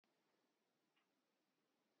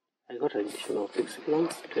I got additional pixie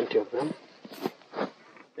plants, 20 of them,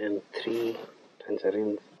 and 3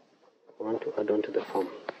 tangerines I want to add on to the farm.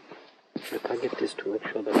 The target is to make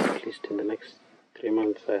sure that at least in the next 3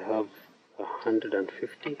 months I have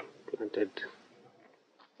 150 planted.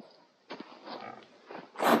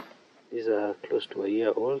 These are close to a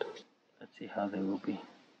year old. Let's see how they will be. You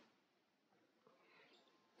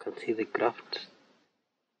can see the graft.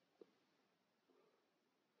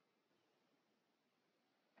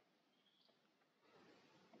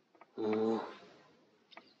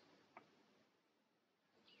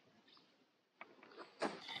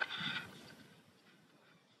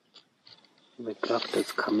 The graft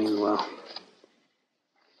is coming well.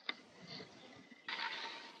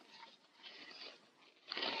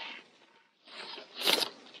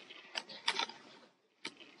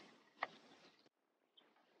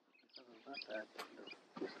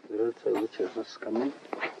 The red soil which is just coming,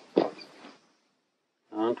 I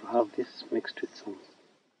want to have this mixed with some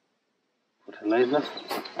fertilizer,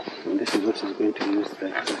 and this is what is going to use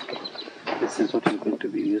this is what is going to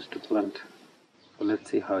be used to plant. So let's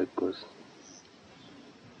see how it goes.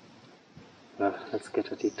 Well, let's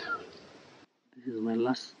get at it. This is my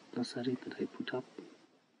last nursery that I put up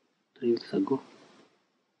 3 weeks ago.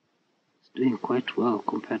 It's doing quite well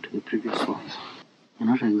compared to the previous ones. I'm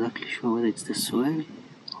not exactly sure whether it's the soil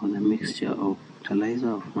or the mixture of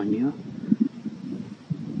fertilizer or manure.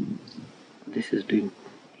 This is doing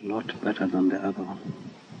a lot better than the other one.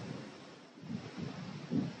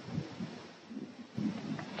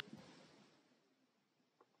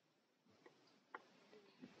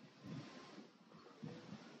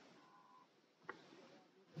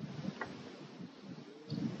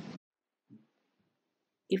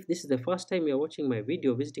 If this is the first time you are watching my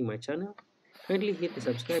video or visiting my channel, kindly hit the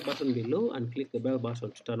subscribe button below and click the bell button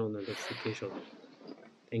to turn on the notification.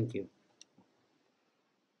 Thank you.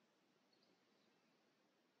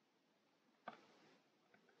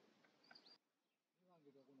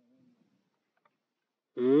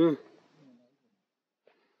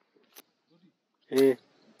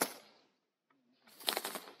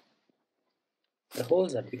 The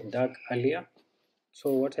holes had been dug earlier,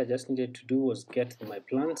 so what I just needed to do was get my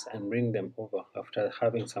plants and bring them over after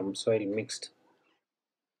having some soil mixed.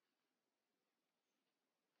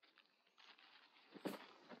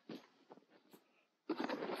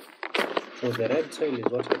 So the red soil is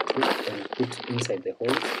what I took and put inside the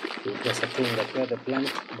hole to ascertain that where the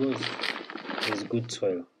plant goes is good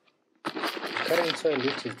soil. The current soil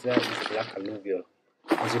which is there is black alluvial.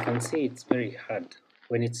 As you can see, it's very hard.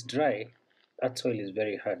 When it's dry, that soil is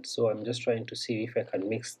very hard. So I'm just trying to see if I can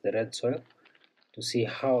mix the red soil to see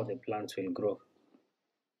how the plants will grow.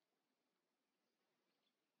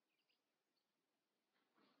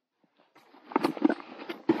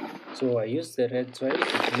 So I used the red soil,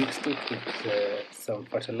 mixed it with some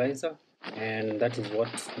fertilizer, and that is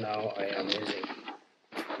what now I am using.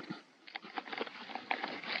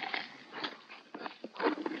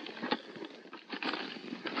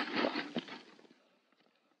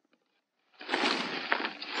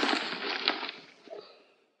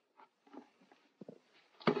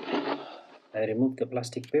 I removed the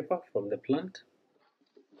plastic paper from the plant.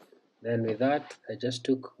 Then with that, I just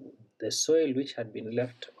took the soil which had been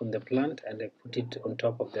left on the plant and I put it on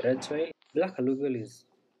top of the red soil. Black alluvial is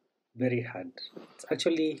very hard. It's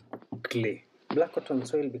actually clay. Black cotton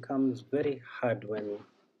soil becomes very hard when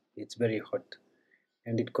it's very hot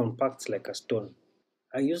and it compacts like a stone.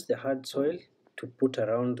 I use the hard soil to put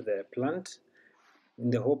around the plant in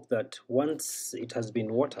the hope that once it has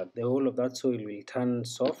been watered, the whole of that soil will turn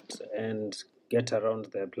soft and get around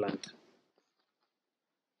the plant.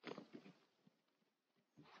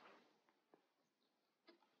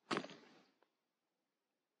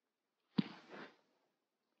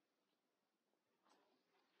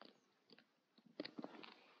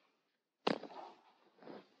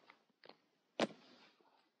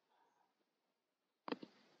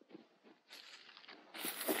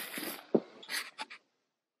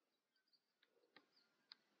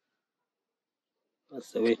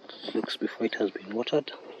 That's the way it looks before it has been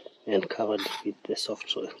watered and covered with the soft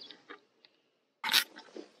soil.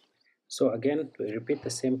 So again, we repeat the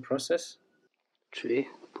same process. Tray,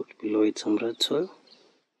 put below it some red soil,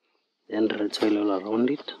 then red soil all around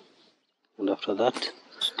it, and after that,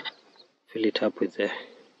 fill it up with the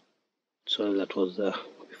soil that was there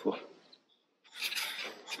before.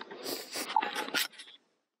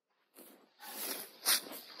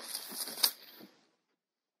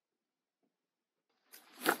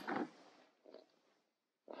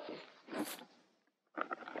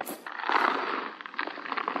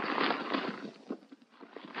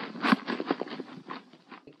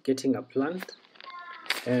 getting a plant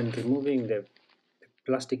and removing the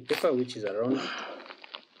plastic paper which is around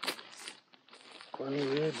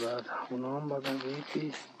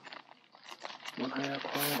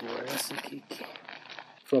it.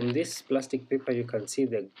 From this plastic paper you can see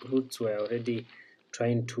the roots were already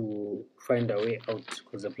trying to find a way out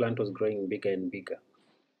because the plant was growing bigger and bigger.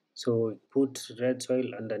 So put red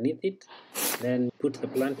soil underneath it, then put the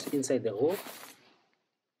plant inside the hole.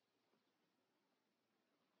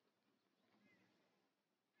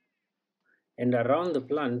 And around the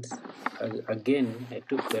plant, again, I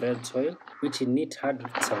took the red soil, which in it had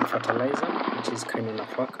some fertilizer, which is Kyno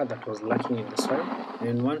Nafaka that was lacking in the soil.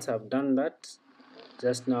 And once I've done that,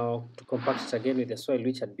 just now to compact it again with the soil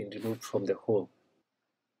which had been removed from the hole.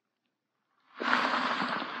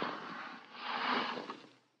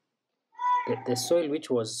 The soil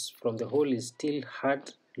which was from the hole is still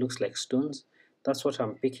hard, looks like stones. That's what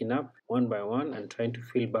I'm picking up one by one and trying to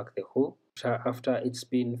fill back the hole. After it's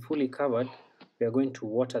been fully covered, we are going to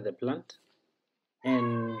water the plant,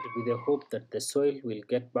 and with the hope that the soil will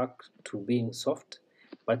get back to being soft,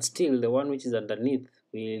 but still the one which is underneath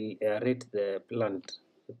will aerate the plant.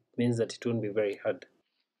 It means that it won't be very hard.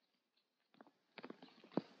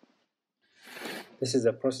 This is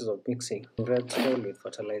the process of mixing red soil with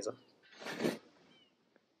fertilizer.